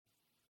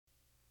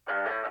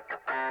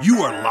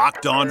You are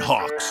Locked On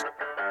Hawks,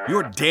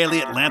 your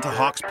daily Atlanta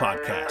Hawks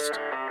podcast.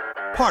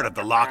 Part of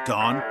the Locked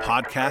On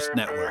Podcast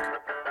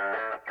Network.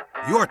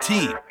 Your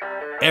team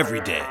every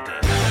day.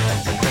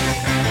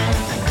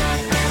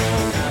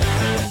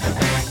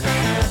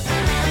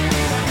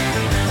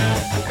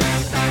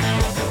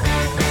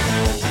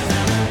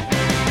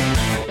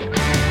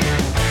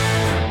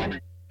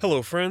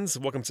 Hello, friends.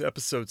 Welcome to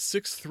episode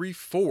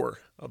 634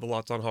 of the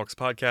Locked On Hawks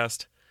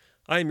podcast.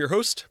 I am your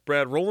host,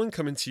 Brad Rowland,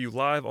 coming to you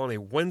live on a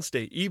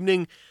Wednesday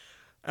evening.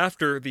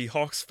 After the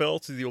Hawks fell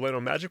to the Orlando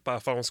Magic by a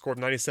final score of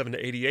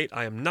 97-88,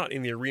 I am not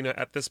in the arena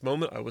at this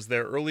moment. I was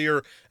there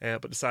earlier,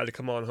 but decided to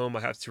come on home.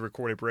 I have to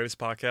record a Braves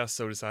podcast,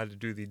 so decided to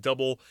do the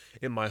double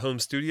in my home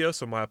studio.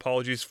 So my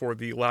apologies for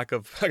the lack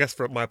of,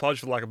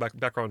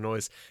 background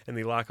noise and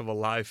the lack of a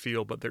live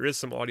feel. But there is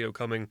some audio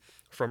coming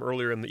from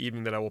earlier in the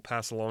evening that I will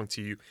pass along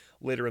to you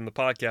later in the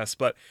podcast.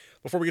 But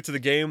before we get to the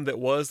game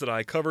that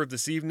I covered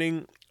this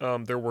evening,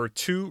 there were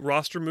two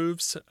roster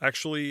moves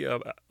actually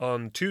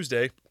on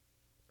Tuesday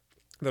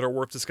that are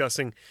worth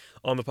discussing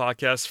on the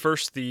podcast.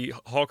 First, the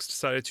Hawks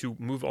decided to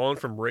move on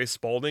from Ray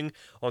Spalding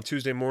on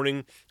Tuesday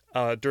morning.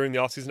 During the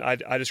offseason,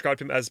 I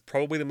described him as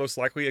probably the most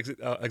likely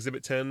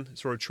Exhibit 10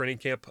 sort of training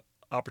camp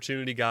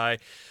opportunity guy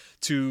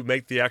to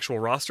make the actual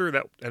roster.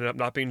 That ended up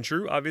not being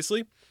true,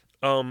 obviously.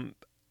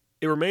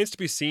 It remains to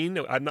be seen.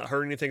 I've not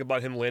heard anything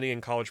about him landing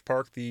in College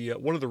Park.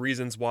 One of the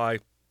reasons why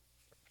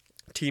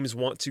teams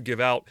want to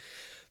give out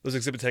those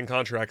Exhibit 10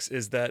 contracts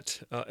is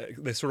that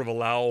they sort of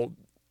allow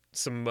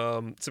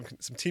some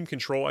team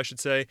control, I should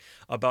say,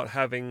 about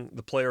having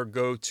the player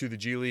go to the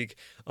G League.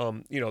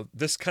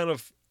 This kind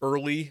of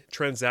early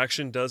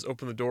transaction does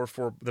open the door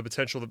for the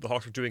potential that the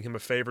Hawks are doing him a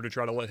favor to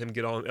try to let him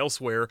get on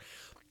elsewhere,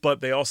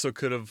 but they also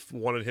could have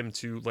wanted him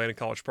to land in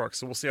College Park.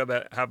 So we'll see how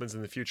that happens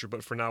in the future.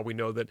 But for now, we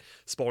know that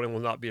Spalding will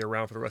not be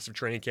around for the rest of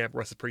training camp,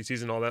 rest of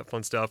preseason, all that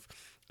fun stuff.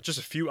 Just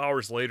a few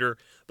hours later,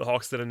 the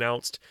Hawks then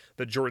announced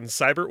that Jordan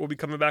Sibert will be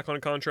coming back on a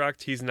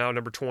contract. He's now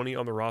number 20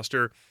 on the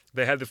roster.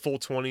 They had the full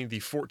 20, the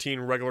 14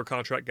 regular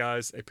contract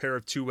guys, a pair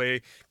of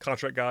two-way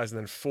contract guys, and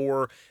then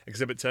 4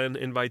 Exhibit 10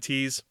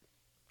 invitees.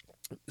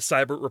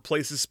 Sibert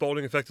replaces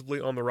Spalding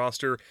effectively on the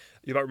roster.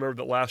 You might remember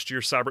that last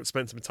year Sibert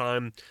spent some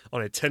time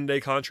on a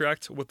 10-day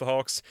contract with the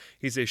Hawks.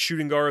 He's a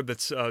shooting guard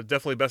that's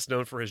definitely best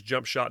known for his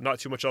jump shot. Not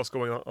too much else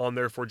going on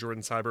there for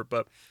Jordan Sibert,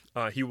 but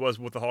he was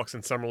with the Hawks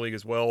in Summer League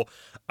as well.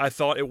 I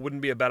thought it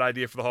wouldn't be a bad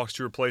idea for the Hawks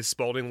to replace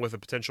Spalding with a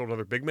potential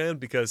another big man,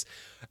 because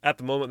at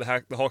the moment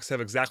the Hawks have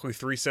exactly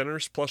 3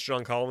 centers, plus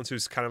John Collins,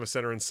 who's kind of a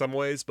center in some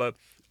ways, but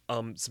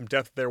some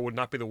depth there would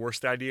not be the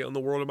worst idea in the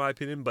world, in my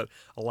opinion. But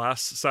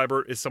alas,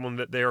 Sibert is someone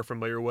that they are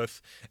familiar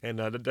with, and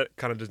that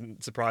kind of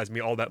doesn't surprise me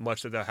all that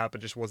much that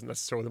happened. Just wasn't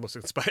necessarily the most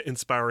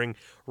inspiring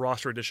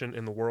roster addition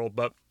in the world.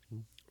 But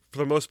for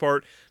the most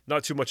part,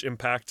 not too much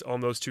impact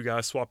on those two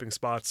guys swapping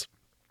spots.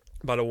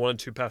 But I wanted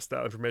to pass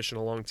that information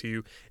along to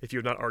you if you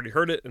had not already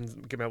heard it,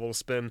 and give me a little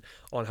spin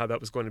on how that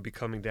was going to be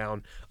coming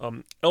down.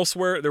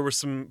 Elsewhere, there was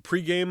some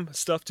pregame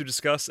stuff to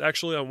discuss,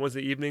 actually, on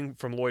Wednesday evening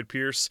from Lloyd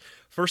Pierce.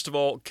 First of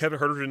all, Kevin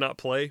Huerter did not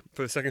play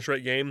for the second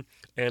straight game,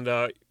 and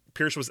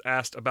Pierce was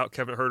asked about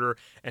Kevin Huerter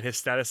and his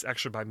status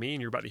actually by me,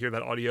 and you're about to hear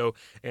that audio.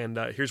 And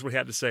here's what he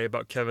had to say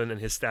about Kevin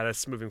and his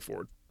status moving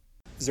forward.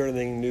 Is there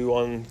anything new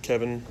on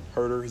Kevin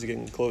Huerter? Is he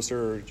getting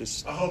closer, or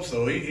just? I hope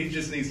so. He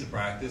just needs to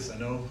practice. I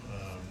know.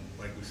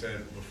 Like we said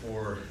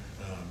before,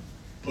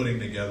 putting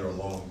together a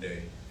long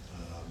day.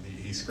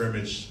 He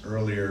scrimmaged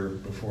earlier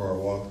before our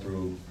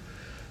walkthrough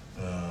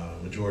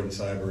with Jordan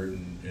Sibert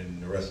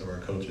and the rest of our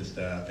coaching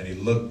staff, and he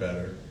looked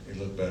better.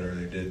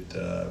 They did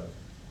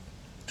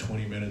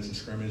 20 minutes of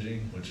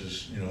scrimmaging, which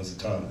is, it's a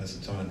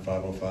ton,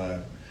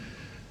 505.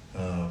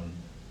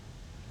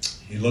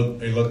 He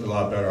looked a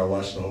lot better. I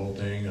watched the whole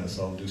thing. I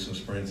saw him do some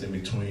sprints in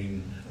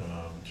between.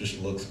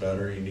 Just looks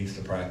better. He needs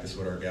to practice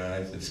with our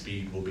guys. The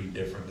speed will be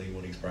differently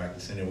when he's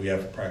practicing, and we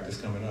have practice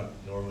coming up.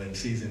 Normally in the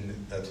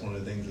season, that's one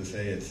of the things to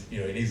say. It's, he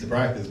needs to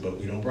practice, but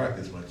we don't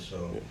practice much.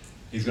 So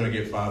he's going to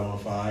get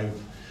 5-on-5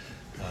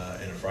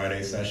 in a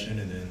Friday session,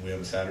 and then we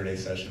have a Saturday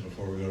session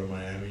before we go to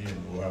Miami,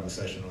 and we'll have a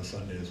session on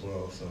Sunday as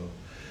well. So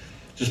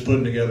just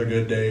putting together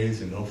good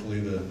days, and hopefully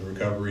the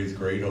recovery is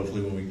great.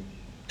 Hopefully when we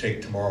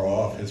take tomorrow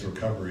off, his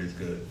recovery is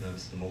good.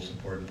 That's the most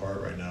important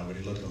part right now, but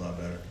he looked a lot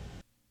better.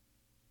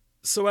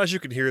 So as you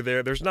can hear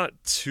there's not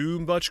too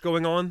much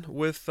going on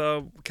with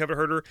Kevin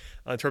Huerter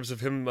in terms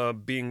of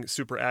him being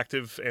super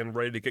active and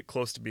ready to get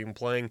close to being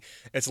playing.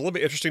 It's a little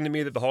bit interesting to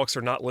me that the Hawks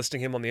are not listing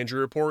him on the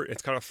injury report.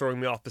 It's kind of throwing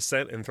me off the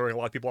scent and throwing a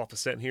lot of people off the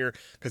scent here,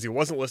 because he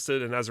wasn't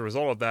listed, and as a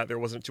result of that, there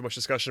wasn't too much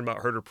discussion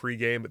about Huerter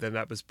pregame, but then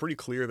that was pretty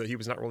clear that he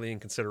was not really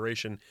in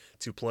consideration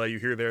to play. You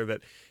hear there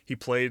that he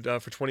played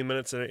for 20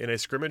 minutes in a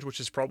scrimmage, which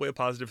is probably a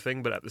positive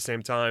thing, but at the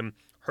same time,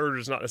 Huerter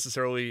does not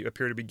necessarily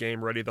appear to be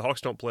game ready. The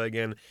Hawks don't play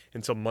again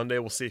until Monday.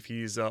 We'll see if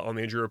he's on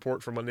the injury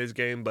report for Monday's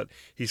game, but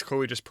he's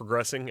clearly just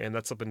progressing, and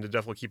that's something to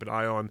definitely keep an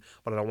eye on.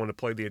 But I want to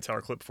play the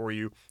entire clip for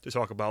you to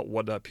talk about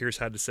what Pierce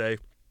had to say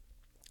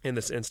in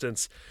this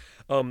instance.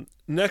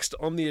 Next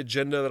on the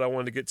agenda that I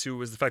wanted to get to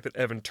was the fact that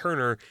Evan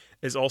Turner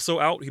is also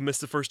out. He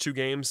missed the first 2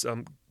 games.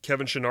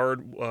 Kevin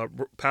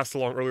Chouinard passed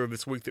along earlier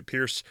this week that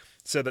Pierce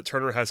said that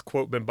Turner has,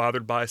 quote, been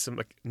bothered by some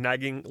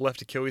nagging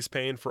left Achilles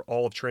pain for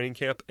all of training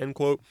camp, end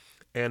quote.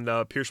 And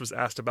Pierce was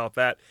asked about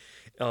that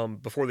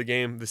before the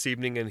game this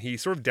evening, and he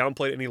sort of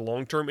downplayed any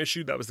long-term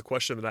issue. That was the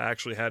question that I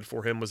actually had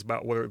for him, was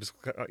about whether it was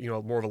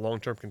more of a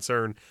long-term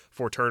concern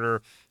for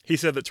Turner. He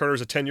said that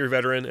Turner's a 10-year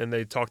veteran, and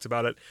they talked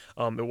about it.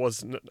 It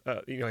wasn't,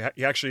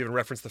 he actually even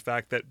referenced the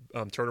fact that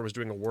Turner was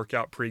doing a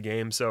workout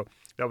pre-game, so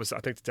that was, I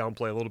think, to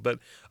downplay a little bit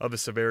of the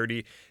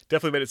severity.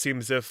 Definitely made it seem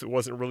as if it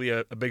wasn't really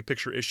a big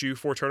picture issue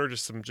for Turner,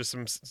 just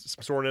some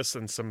soreness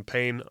and some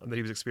pain that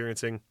he was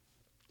experiencing.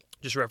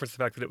 Just reference the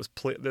fact that it was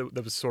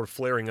that was sort of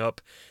flaring up,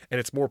 and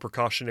it's more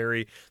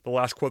precautionary. The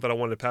last quote that I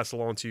wanted to pass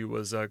along to you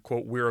was,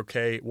 quote, "We're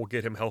okay. We'll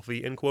get him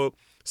healthy," end quote.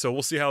 So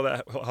we'll see how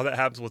that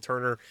happens with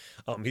Turner.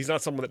 He's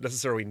not someone that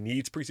necessarily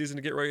needs preseason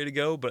to get ready to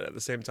go, but at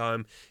the same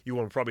time, you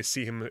want to probably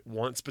see him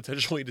once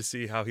potentially to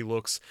see how he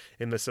looks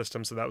in the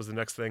system. So that was the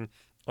next thing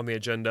on the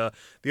agenda.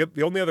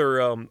 The only other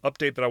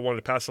update that I wanted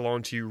to pass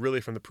along to you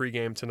really from the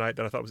pregame tonight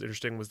that I thought was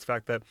interesting was the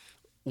fact that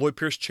Lloyd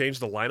Pierce changed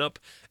the lineup,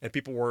 and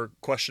people were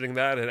questioning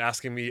that and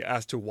asking me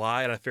as to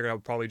why, and I figured I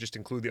would probably just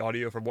include the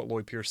audio from what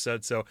Lloyd Pierce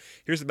said. So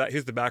here's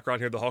the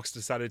background here. The Hawks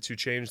decided to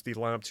change the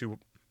lineup to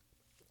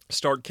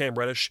start Cam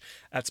Reddish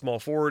at small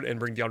forward and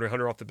bring DeAndre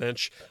Hunter off the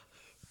bench.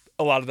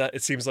 A lot of that,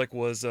 it seems like,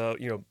 was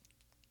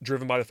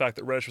driven by the fact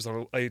that Reddish was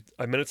on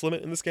a minutes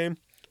limit in this game,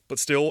 but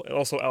still, and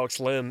also Alex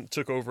Len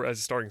took over as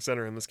a starting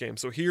center in this game.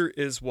 So here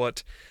is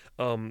what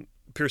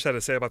Pierce had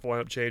to say about the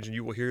lineup change, and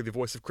you will hear the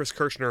voice of Chris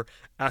Kirchner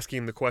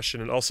asking the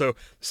question, and also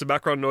some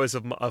background noise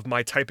of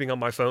my typing on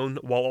my phone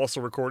while also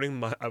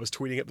recording. I was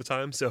tweeting at the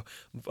time, so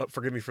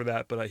forgive me for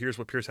that, but here's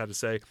what Pierce had to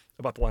say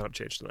about the lineup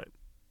change tonight.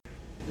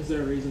 Is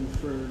there a reason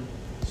for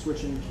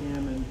switching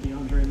Cam and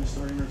DeAndre in the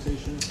starting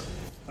rotation?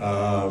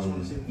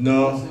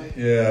 No.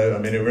 Yeah,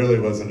 I mean, it really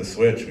wasn't a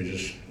switch. We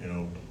just,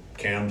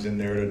 Cam's in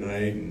there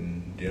tonight,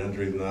 and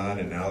DeAndre's not,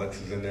 and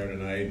Alex is in there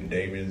tonight, and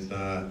Damian's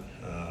not.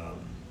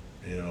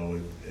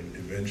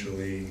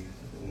 Eventually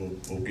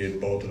we'll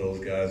get both of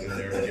those guys in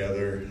there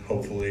together.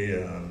 Hopefully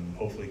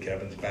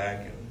Kevin's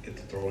back and get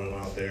to throw him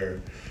out there.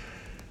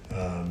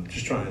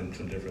 Just trying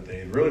some different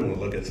things. Really want to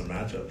look at some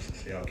matchups and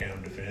see how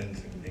Cam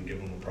defends and give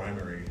him a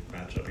primary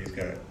matchup. He's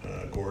got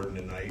Gordon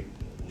tonight.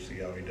 We'll see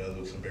how he does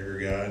with some bigger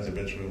guys.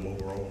 Eventually we'll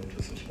move over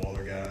to some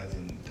smaller guys.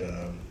 And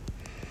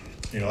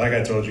like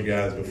I told you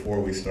guys before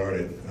we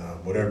started,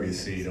 whatever you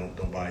see,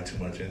 don't buy too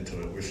much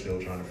into it. We're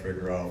still trying to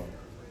figure out,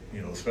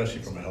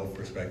 especially from a health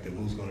perspective,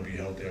 who's going to be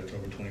healthy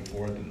October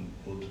 24th, and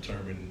we'll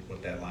determine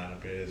what that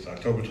lineup is.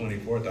 October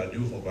 24th, I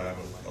do hope I have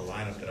a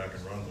lineup that I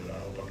can run with. I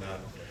hope I'm not,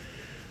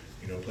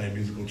 playing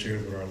musical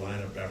chairs with our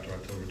lineup after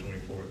October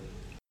 24th.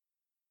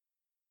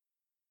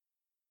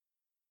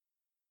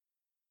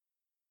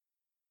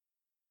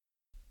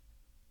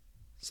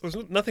 So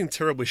there's nothing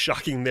terribly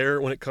shocking there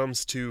when it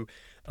comes to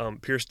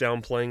Pierce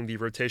downplaying the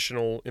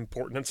rotational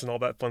importance and all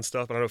that fun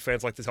stuff. And I know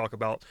fans like to talk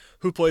about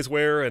who plays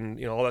where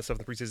and all that stuff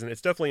in the preseason.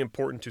 It's definitely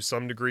important to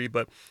some degree,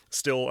 but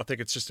still, I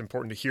think it's just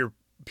important to hear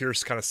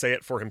Pierce kind of say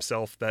it for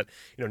himself that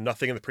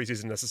nothing in the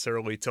preseason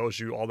necessarily tells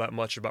you all that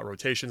much about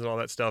rotations and all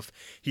that stuff.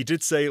 He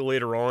did say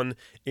later on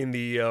in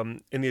the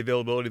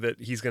availability that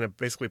he's going to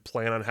basically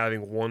plan on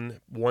having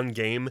one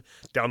game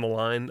down the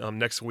line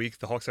next week.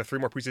 The Hawks have 3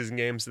 more preseason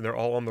games, and they're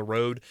all on the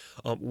road.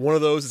 One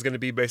of those is going to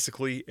be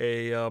basically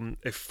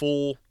a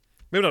full,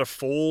 maybe not a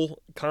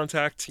full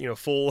contact,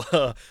 full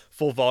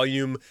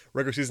volume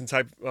regular season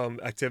type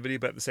activity,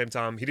 but at the same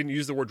time, he didn't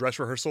use the word dress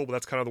rehearsal, but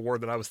that's kind of the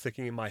word that I was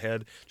thinking in my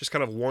head. Just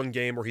kind of one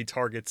game where he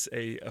targets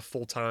a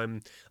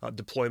full-time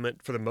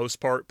deployment for the most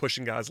part,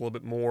 pushing guys a little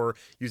bit more,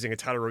 using a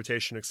tighter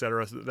rotation,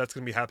 etc. So that's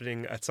going to be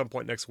happening at some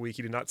point next week.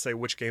 He did not say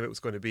which game it was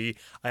going to be.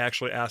 I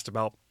actually asked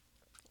about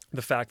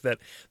the fact that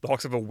the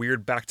Hawks have a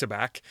weird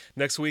back-to-back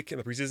next week in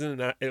the preseason,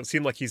 and it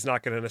seemed like he's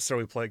not going to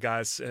necessarily play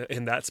guys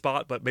in that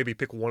spot, but maybe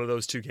pick one of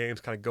those 2 games,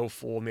 kind of go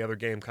full, and the other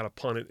game kind of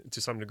punt it to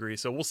some degree.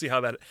 So we'll see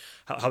how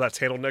that's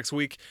handled next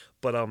week,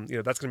 but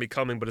that's going to be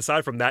coming. But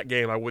aside from that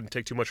game, I wouldn't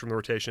take too much from the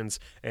rotations,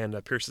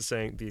 and Pierce is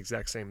saying the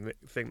exact same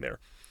thing there.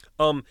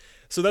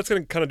 So that's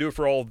going to kind of do it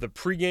for all the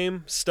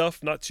pregame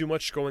stuff. Not too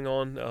much going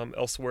on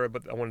elsewhere,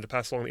 but I wanted to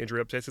pass along the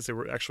injury updates since they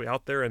were actually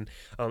out there. And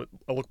a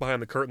look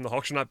behind the curtain, the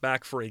Hawks are not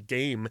back for a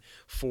game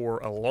for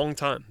a long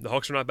time. The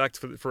Hawks are not back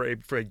for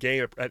a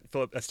game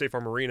at State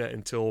Farm Arena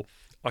until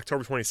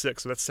October 26th.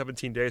 So that's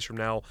 17 days from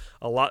now.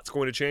 A lot's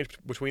going to change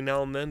between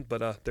now and then,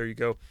 but there you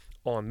go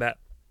on that.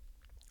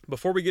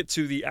 Before we get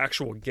to the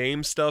actual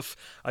game stuff,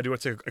 I do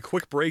want to take a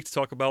quick break to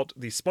talk about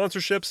the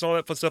sponsorships and all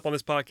that fun stuff on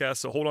this podcast,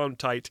 so hold on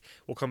tight.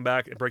 We'll come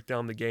back and break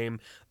down the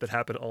game that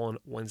happened on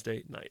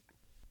Wednesday night.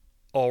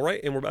 All right,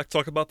 and we're back to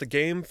talk about the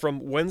game from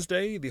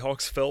Wednesday. The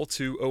Hawks fell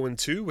to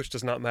 0-2, which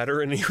does not matter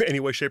in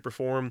any way, shape, or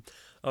form.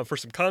 For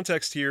some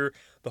context here,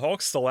 the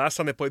Hawks, the last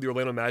time they played the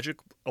Orlando Magic,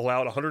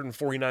 allowed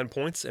 149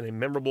 points in a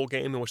memorable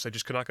game in which they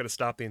just could not get a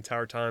stop the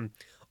entire time.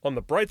 On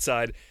the bright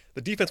side,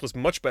 the defense was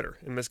much better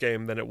in this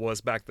game than it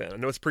was back then. I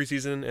know it's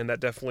preseason, and that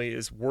definitely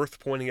is worth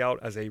pointing out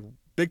as a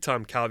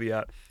big-time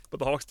caveat, but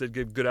the Hawks did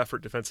give good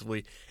effort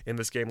defensively in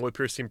this game. Lloyd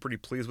Pierce seemed pretty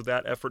pleased with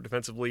that effort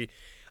defensively.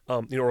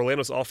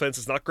 Orlando's offense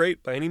is not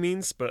great by any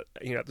means, but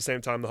at the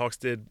same time, the Hawks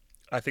did,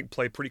 I think,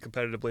 play pretty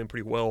competitively and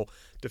pretty well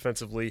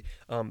defensively.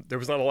 There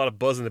was not a lot of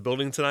buzz in the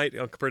building tonight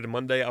compared to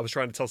Monday. I was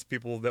trying to tell some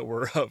people that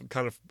were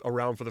kind of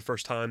around for the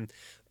first time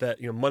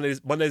that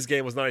Monday's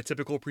game was not a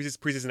typical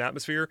preseason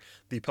atmosphere.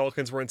 The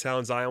Pelicans were in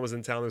town, Zion was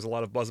in town. There was a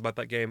lot of buzz about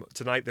that game.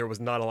 Tonight there was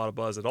not a lot of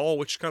buzz at all,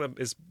 which kind of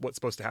is what's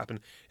supposed to happen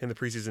in the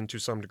preseason to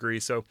some degree.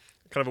 So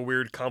kind of a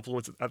weird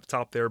confluence at the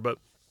top there, but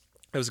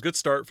it was a good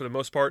start for the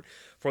most part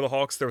for the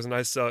Hawks. There was a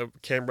nice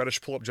Cam Reddish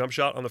pull-up jump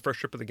shot on the first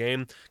trip of the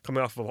game,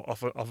 coming off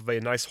of a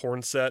nice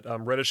horn set.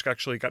 Reddish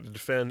actually got to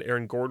defend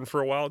Aaron Gordon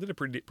for a while. Did a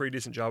pretty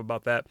decent job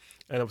about that,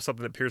 and it was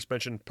something that Pierce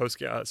mentioned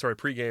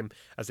pregame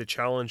as a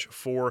challenge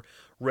for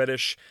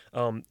Reddish.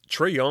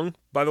 Trae Young,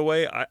 by the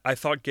way, I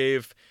thought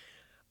gave.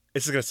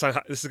 This is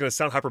going to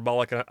sound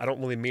hyperbolic, and I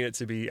don't really mean it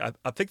to be.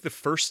 I think the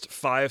first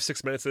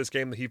 5-6 minutes of this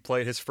game that he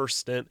played, his first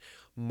stint,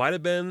 might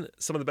have been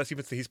some of the best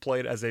defense that he's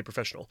played as a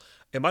professional.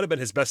 It might have been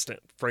his best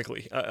stint,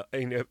 frankly.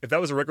 If that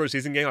was a regular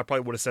season game, I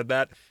probably would have said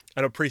that.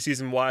 I know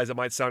preseason-wise, it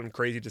might sound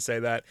crazy to say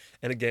that.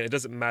 And again, it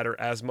doesn't matter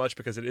as much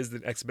because it is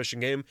the exhibition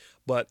game.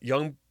 But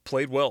Young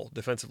played well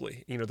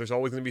defensively. There's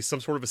always going to be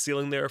some sort of a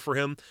ceiling there for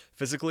him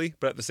physically,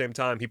 but at the same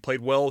time, he played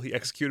well, he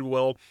executed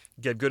well,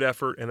 gave good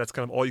effort, and that's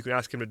kind of all you can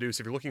ask him to do.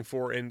 So if you're looking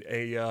for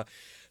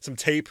some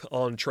tape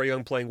on Trae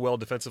Young playing well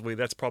defensively,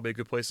 that's probably a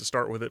good place to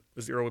start with it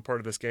as the early part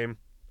of this game,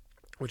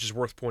 which is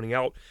worth pointing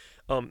out.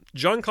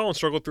 John Collins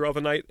struggled throughout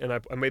the night, and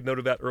I made note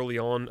of that early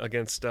on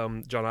against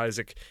John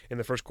Isaac in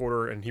the first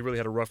quarter, and he really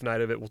had a rough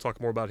night of it. We'll talk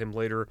more about him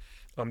later.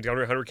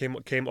 DeAndre Hunter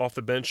came off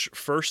the bench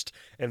first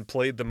and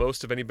played the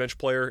most of any bench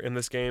player in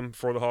this game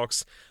for the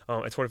Hawks.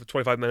 At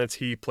 25 minutes,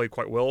 he played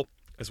quite well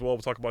as well.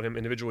 We'll talk about him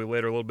individually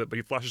later a little bit, but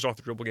he flashes off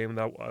the dribble game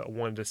that I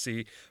wanted to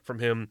see from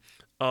him.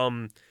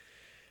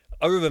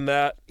 Other than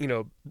that,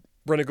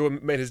 Brendan Goodwin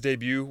made his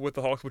debut with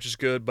the Hawks, which is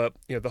good, but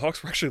the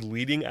Hawks were actually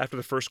leading after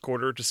the first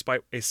quarter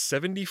despite a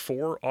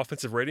 74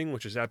 offensive rating,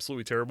 which is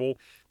absolutely terrible.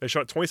 They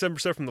shot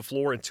 27% from the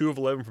floor and 2 of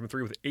 11 from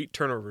 3 with 8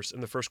 turnovers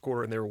in the first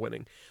quarter, and they were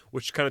winning,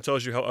 which kind of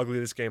tells you how ugly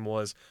this game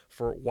was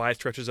for wide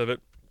stretches of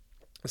it.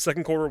 The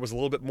second quarter was a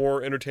little bit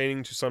more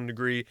entertaining to some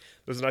degree.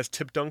 There was a nice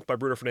tip dunk by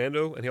Bruno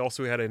Fernando, and he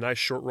also had a nice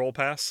short roll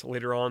pass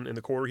later on in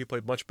the quarter. He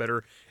played much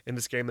better in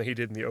this game than he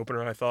did in the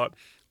opener, I thought.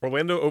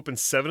 Orlando opened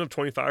 7 of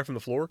 25 from the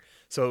floor,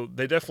 so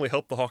they definitely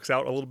helped the Hawks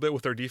out a little bit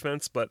with their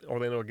defense, but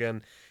Orlando,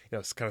 again,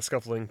 is kind of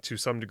scuffling to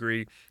some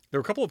degree. There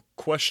were a couple of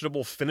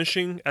questionable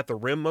finishing at the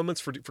rim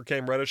moments for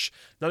Cam Reddish.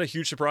 Not a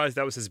huge surprise.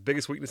 That was his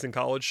biggest weakness in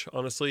college,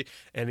 honestly,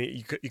 and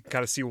you can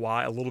kind of see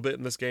why a little bit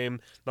in this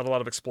game. Not a lot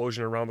of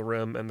explosion around the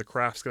rim, and the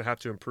craft's going to have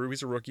to improve.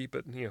 He's a rookie,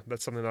 but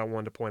that's something that I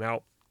wanted to point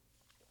out.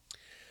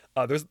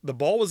 The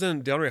ball was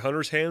in DeAndre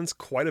Hunter's hands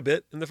quite a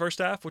bit in the first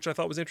half, which I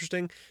thought was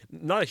interesting.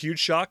 Not a huge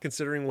shock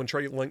considering when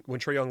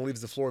Trae Young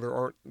leaves the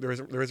floor, there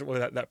isn't really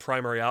that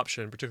primary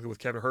option, particularly with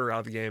Kevin Huerter out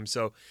of the game.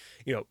 So,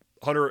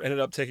 Hunter ended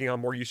up taking on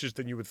more usage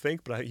than you would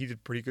think, but he did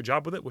a pretty good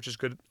job with it, which is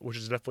good, which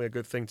is definitely a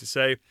good thing to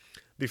say.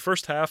 The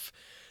first half,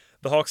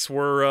 the Hawks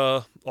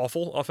were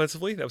awful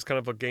offensively. That was kind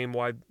of a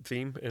game-wide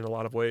theme in a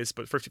lot of ways,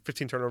 but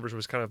 15 turnovers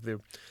was kind of the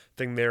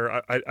thing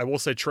there. I will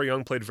say Trae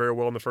Young played very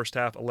well in the first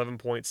half, 11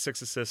 points,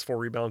 6 assists, 4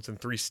 rebounds,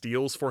 and 3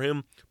 steals for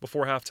him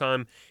before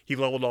halftime. He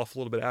leveled off a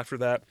little bit after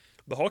that.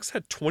 The Hawks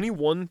had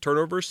 21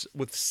 turnovers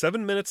with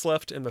 7 minutes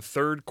left in the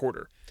third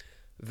quarter.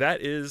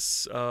 That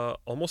is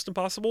almost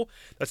impossible.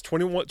 That's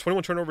 21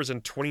 turnovers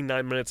in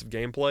 29 minutes of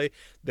gameplay.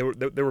 They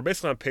were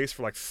basically on pace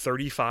for like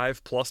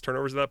 35-plus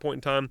turnovers at that point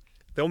in time.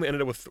 They only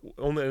ended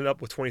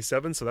up with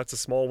 27, so that's a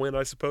small win,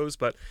 I suppose.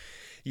 But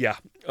yeah,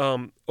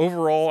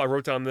 overall, I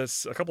wrote down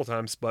this a couple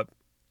times, but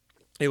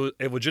it was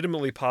a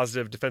legitimately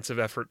positive defensive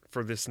effort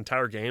for this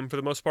entire game for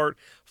the most part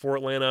for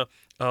Atlanta.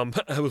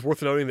 It was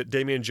worth noting that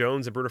Damian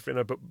Jones and Bruno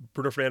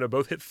Fernando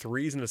both hit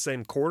threes in the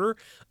same quarter.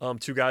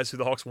 2 guys who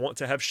the Hawks want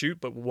to have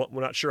shoot, but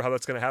we're not sure how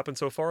that's going to happen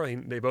so far.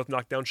 They both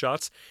knocked down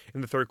shots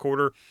in the third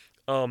quarter.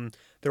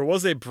 There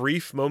was a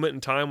brief moment in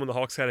time when the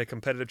Hawks had a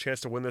competitive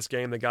chance to win this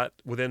game. They got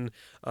within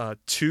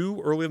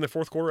 2 early in the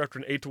fourth quarter after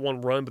an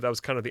 8-1 run, but that was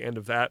kind of the end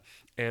of that.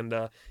 And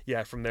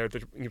from there,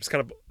 it was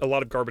kind of a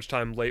lot of garbage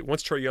time late.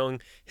 Once Trae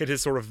Young hit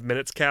his sort of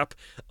minutes cap,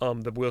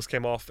 the wheels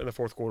came off in the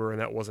fourth quarter, and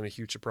that wasn't a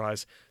huge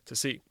surprise to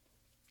see.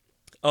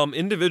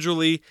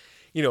 Individually,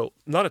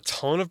 not a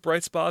ton of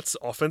bright spots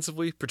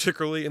offensively,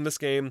 particularly in this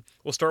game.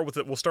 We'll start with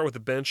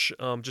the bench,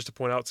 just to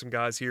point out some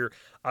guys here.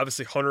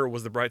 Obviously, Hunter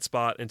was the bright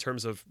spot in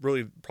terms of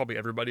really probably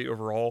everybody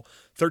overall.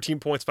 13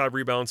 points, 5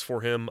 rebounds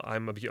for him.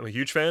 I'm a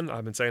huge fan.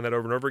 I've been saying that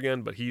over and over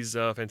again, but he's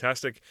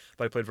fantastic.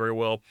 He played very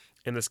well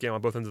in this game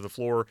on both ends of the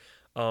floor.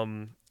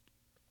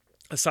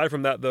 Aside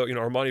from that, though,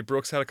 Armani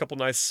Brooks had a couple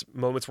nice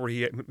moments where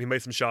he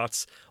made some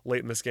shots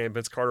late in this game.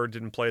 Vince Carter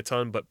didn't play a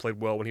ton, but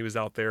played well when he was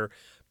out there.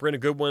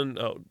 Brandon Goodwin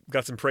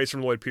got some praise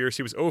from Lloyd Pierce.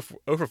 He was 0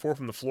 for 4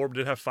 from the floor, but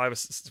did have 5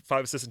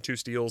 assists and 2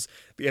 steals.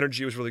 The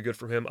energy was really good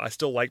from him. I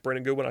still like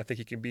Brandon Goodwin. I think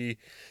he can be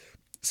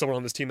someone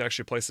on this team that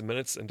actually plays some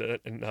minutes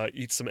and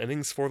eat some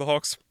innings for the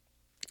Hawks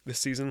this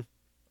season.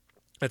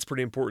 That's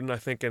pretty important, I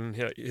think, and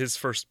his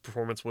first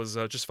performance was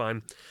just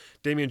fine.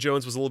 Damian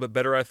Jones was a little bit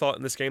better, I thought,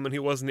 in this game than he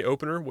was in the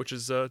opener, which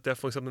is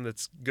definitely something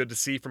that's good to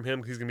see from him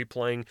because he's going to be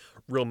playing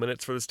real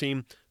minutes for this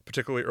team,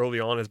 particularly early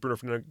on as Bruno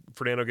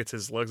Fernando gets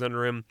his legs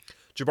under him.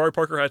 Jabari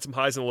Parker had some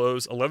highs and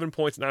lows, 11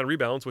 points, 9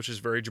 rebounds, which is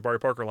very Jabari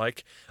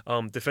Parker-like.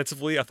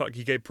 Defensively, I thought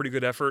he gave pretty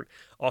good effort.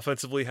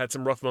 Offensively, had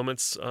some rough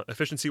moments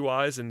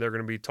efficiency-wise, and they're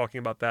going to be talking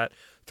about that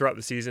throughout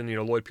the season.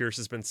 Lloyd Pierce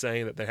has been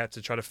saying that they have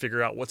to try to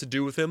figure out what to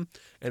do with him,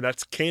 and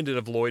that's candid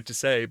of Lloyd to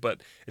say,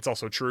 but it's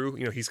also true.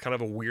 He's kind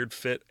of a weird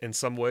fit in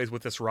some ways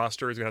with this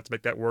roster. He's going to have to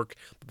make that work,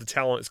 but the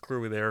talent is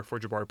clearly there for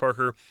Jabari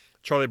Parker.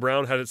 Charlie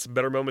Brown had some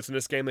better moments in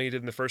this game than he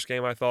did in the first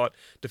game, I thought.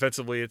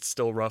 Defensively, it's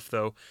still rough,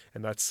 though,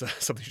 and that's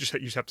something you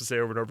just have to say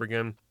over and over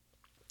again.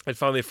 And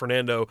finally,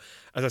 Fernando,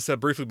 as I said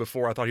briefly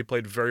before, I thought he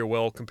played very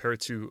well compared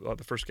to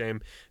the first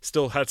game.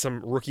 Still had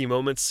some rookie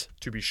moments,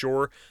 to be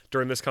sure,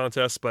 during this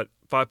contest, but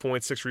 5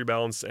 points, 6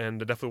 rebounds, and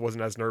definitely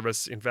wasn't as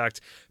nervous. In fact,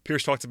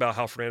 Pierce talked about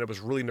how Fernando was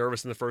really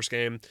nervous in the first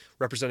game,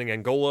 representing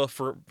Angola,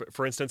 for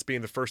instance,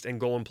 being the first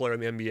Angolan player in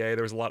the NBA.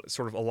 There was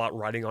a lot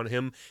riding on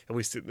him, at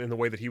least in the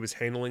way that he was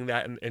handling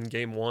that in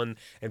game one.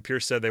 And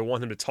Pierce said they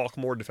want him to talk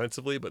more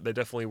defensively, but they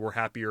definitely were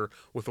happier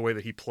with the way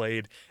that he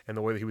played and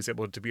the way that he was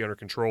able to be under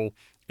control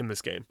in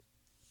this game.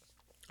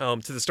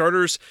 To the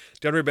starters,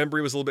 DeAndre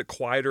Bembry was a little bit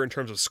quieter in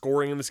terms of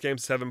scoring in this game,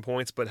 7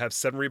 points, but have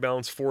 7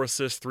 rebounds, 4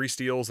 assists, 3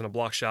 steals, and a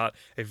block shot.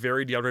 A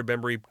very DeAndre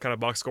Bembry kind of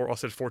box score.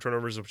 Also had 4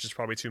 turnovers, which is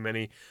probably too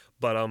many.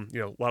 But a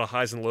lot of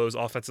highs and lows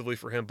offensively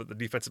for him, but the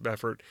defensive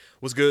effort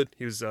was good.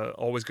 He was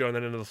always good on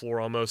that end of the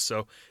floor almost,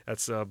 so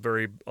that's a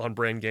very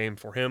on-brand game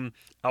for him.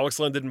 Alex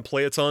Len didn't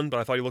play a ton, but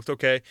I thought he looked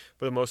okay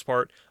for the most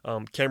part.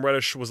 Cam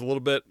Reddish was a little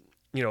bit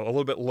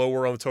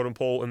lower on the totem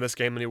pole in this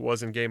game than he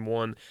was in game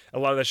one. A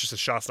lot of that's just his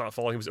shots not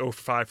falling. He was 0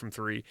 for 5 from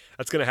 3.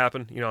 That's going to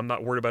happen. I'm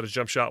not worried about his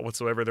jump shot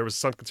whatsoever. There was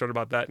some concern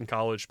about that in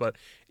college, but,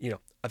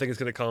 I think it's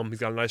going to come. He's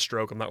got a nice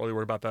stroke. I'm not really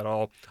worried about that at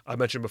all. I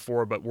mentioned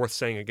before, but worth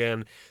saying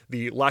again,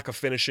 the lack of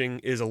finishing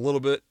is a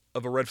little bit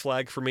of a red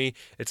flag for me.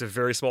 It's a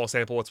very small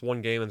sample. It's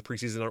one game in the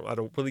preseason. I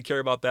don't really care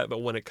about that, but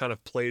when it kind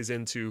of plays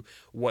into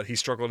what he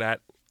struggled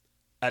at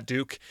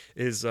Duke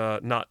is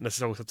not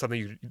necessarily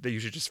something that you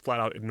should just flat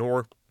out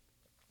ignore.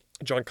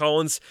 John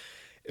Collins,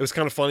 it was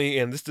kind of funny,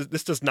 and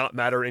this does not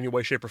matter in any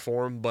way, shape, or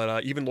form,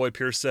 but even Lloyd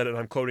Pierce said, and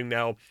I'm quoting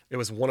now, it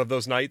was one of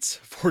those nights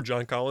for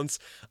John Collins.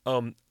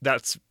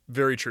 That's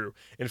very true.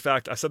 In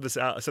fact, I said this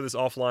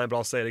offline, but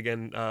I'll say it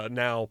again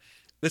now.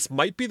 This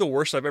might be the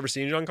worst I've ever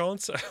seen John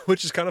Collins,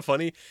 which is kind of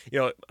funny.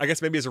 I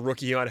guess maybe as a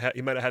rookie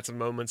he might have had some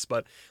moments,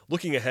 but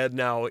looking ahead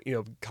now,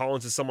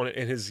 Collins is someone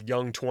in his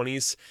young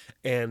 20s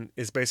and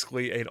is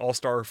basically an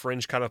all-star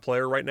fringe kind of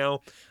player right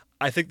now.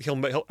 I think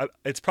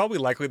it's probably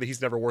likely that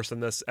he's never worse than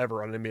this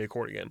ever on an NBA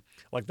court again.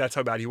 Like, that's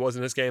how bad he was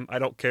in this game. I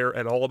don't care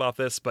at all about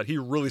this, but he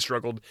really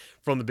struggled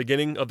from the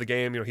beginning of the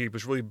game. He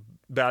was really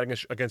batting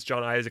against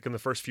John Isaac in the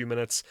first few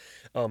minutes.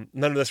 None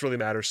of this really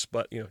matters,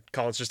 but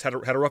Collins just had a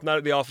rough night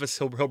at the office.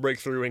 He'll break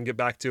through and get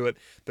back to it.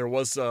 There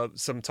was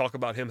some talk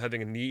about him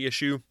having a knee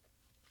issue.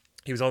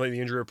 He was on the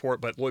injury report,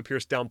 but Lloyd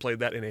Pierce downplayed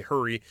that in a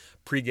hurry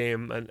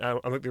pregame, and I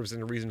don't think there was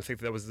any reason to think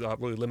that was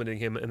really limiting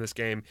him in this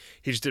game.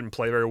 He just didn't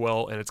play very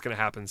well, and it's going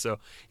to happen. So,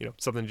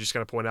 something to just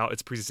kind of point out.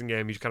 It's a preseason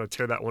game. You kind of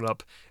tear that one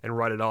up and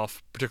write it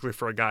off, particularly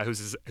for a guy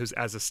who's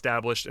as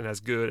established and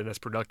as good and as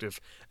productive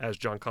as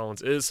John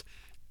Collins is.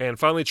 And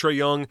finally, Trae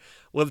Young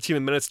led the team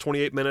in minutes,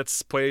 28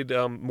 minutes, played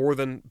more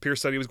than Pierce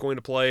said he was going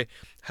to play,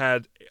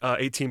 had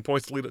 18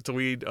 points to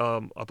lead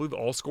I believe,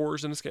 all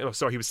scorers in this game. Oh,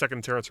 sorry, he was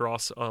second to Terrence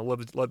Ross,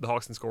 led the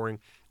Hawks in scoring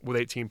with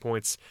 18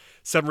 points,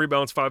 7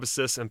 rebounds, 5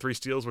 assists, and 3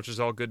 steals, which is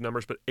all good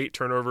numbers, but 8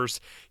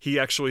 turnovers. He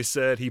actually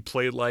said he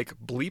played like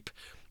bleep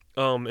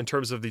in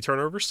terms of the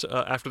turnovers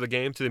after the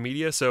game to the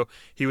media, so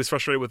he was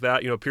frustrated with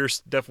that. Pierce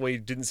definitely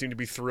didn't seem to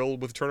be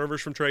thrilled with turnovers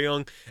from Trae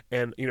Young,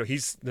 and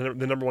he's the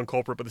number one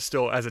culprit, but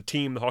still, as a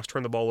team, the Hawks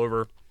turned the ball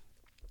over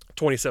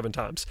 27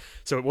 times.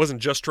 So it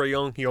wasn't just Trae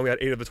Young. He only had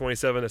 8 of the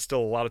 27. It's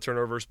still a lot of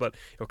turnovers, but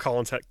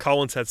Collins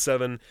had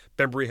 7,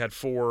 Bembry had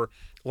 4.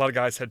 A lot of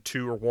guys had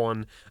 2 or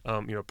 1.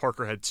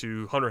 Parker had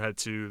 2, Hunter had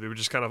 2. They were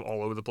just kind of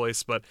all over the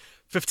place. But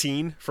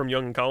 15 from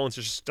Young and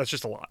Collins, that's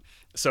just a lot.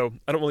 So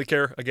I don't really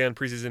care. Again,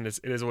 preseason, it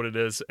is what it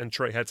is. And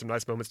Trae had some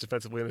nice moments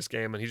defensively in this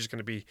game, and he's just going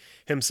to be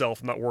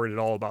himself. I'm not worried at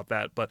all about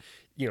that. But,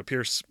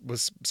 Pierce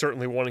was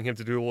certainly wanting him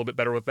to do a little bit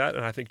better with that,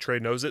 and I think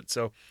Trae knows it.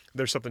 So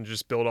there's something to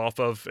just build off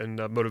of and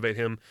motivate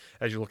him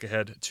as you look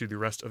ahead to the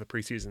rest of the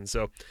preseason.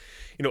 So,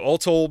 all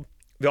told,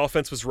 the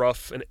offense was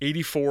rough, an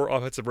 84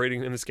 offensive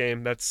rating in this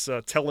game. That's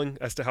telling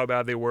as to how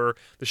bad they were.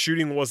 The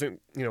shooting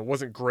wasn't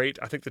great.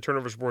 I think the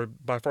turnovers were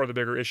by far the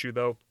bigger issue,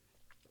 though.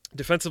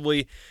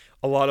 Defensively,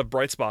 a lot of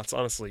bright spots,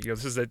 honestly.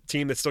 This is a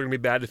team that's still going to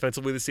be bad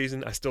defensively this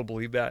season. I still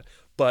believe that.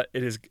 But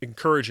it is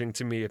encouraging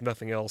to me, if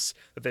nothing else,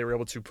 that they were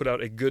able to put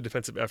out a good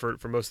defensive effort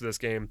for most of this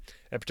game,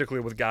 and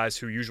particularly with guys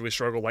who usually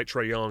struggle, like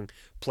Trae Young,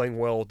 playing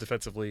well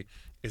defensively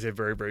is a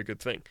very, very good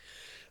thing.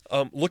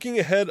 Looking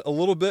ahead a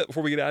little bit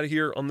before we get out of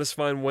here on this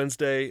fine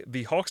Wednesday,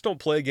 the Hawks don't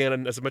play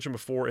again, as I mentioned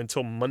before,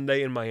 until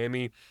Monday in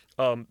Miami.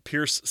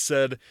 Pierce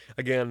said,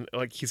 again,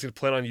 like he's going to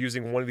plan on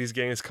using one of these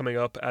games coming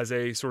up as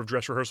a sort of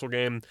dress rehearsal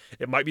game.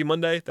 It might be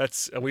Monday.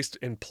 That's at least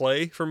in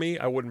play for me.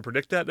 I wouldn't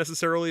predict that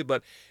necessarily,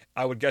 but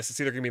I would guess it's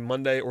either going to be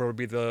Monday or it would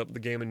be the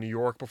game in New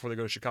York before they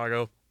go to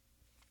Chicago.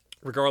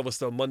 Regardless,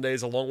 though, Monday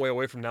is a long way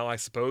away from now, I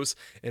suppose.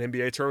 In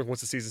NBA terms,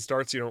 once the season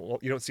starts, you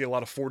don't see a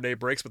lot of 4-day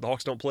breaks, but the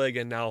Hawks don't play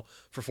again now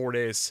for 4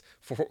 days.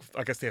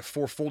 I guess they have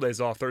 4 full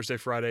days off: Thursday,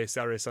 Friday,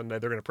 Saturday, Sunday.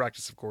 They're going to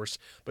practice, of course,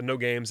 but no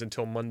games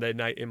until Monday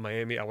night in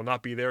Miami. I will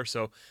not be there,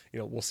 so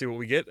we'll see what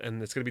we get,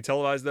 and it's going to be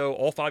televised. Though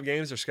all 5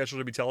 games are scheduled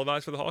to be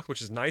televised for the Hawks,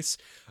 which is nice.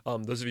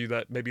 Those of you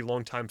that may be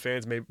longtime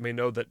fans may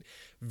know that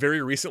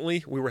very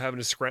recently we were having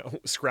to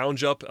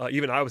scrounge up.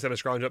 Even I was having to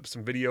scrounge up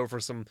some video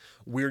for some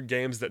weird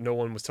games that no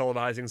one was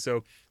televising. So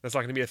that's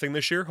not going to be a thing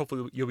this year.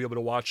 Hopefully you'll be able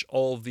to watch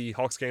all of the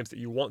Hawks games that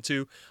you want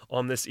to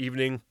on this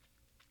evening.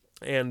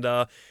 And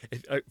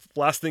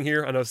last thing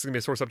here, I know this is going to be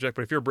a sore subject,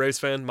 but if you're a Braves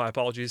fan, my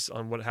apologies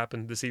on what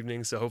happened this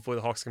evening. So hopefully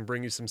the Hawks can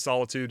bring you some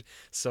solitude,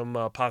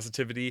 some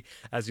positivity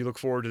as you look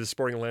forward to the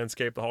sporting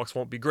landscape. The Hawks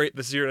won't be great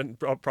this year,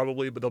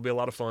 probably, but they'll be a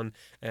lot of fun.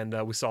 And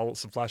we saw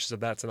some flashes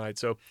of that tonight.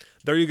 So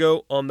there you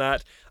go on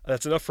that.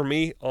 That's enough for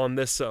me on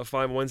this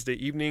fine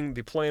Wednesday evening.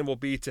 The plan will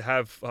be to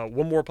have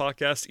one more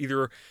podcast,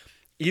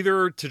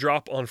 either to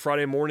drop on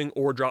Friday morning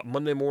or drop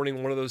Monday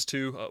morning, one of those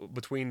two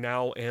between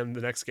now and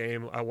the next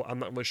game. I'm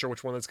not really sure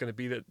which one that's going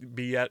to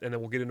be yet, and then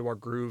we'll get into our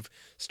groove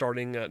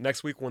starting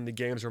next week when the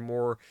games are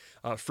more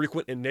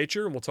frequent in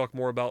nature, and we'll talk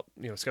more about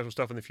schedule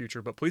stuff in the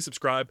future. But please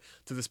subscribe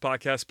to this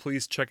podcast.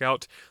 Please check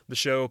out the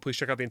show. Please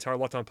check out the entire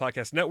Locked On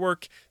Podcast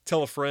Network.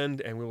 Tell a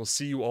friend, and we will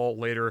see you all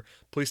later.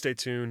 Please stay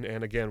tuned.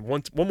 And again,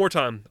 one more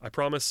time, I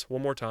promise,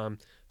 one more time,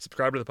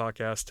 subscribe to the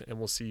podcast, and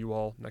we'll see you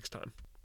all next time.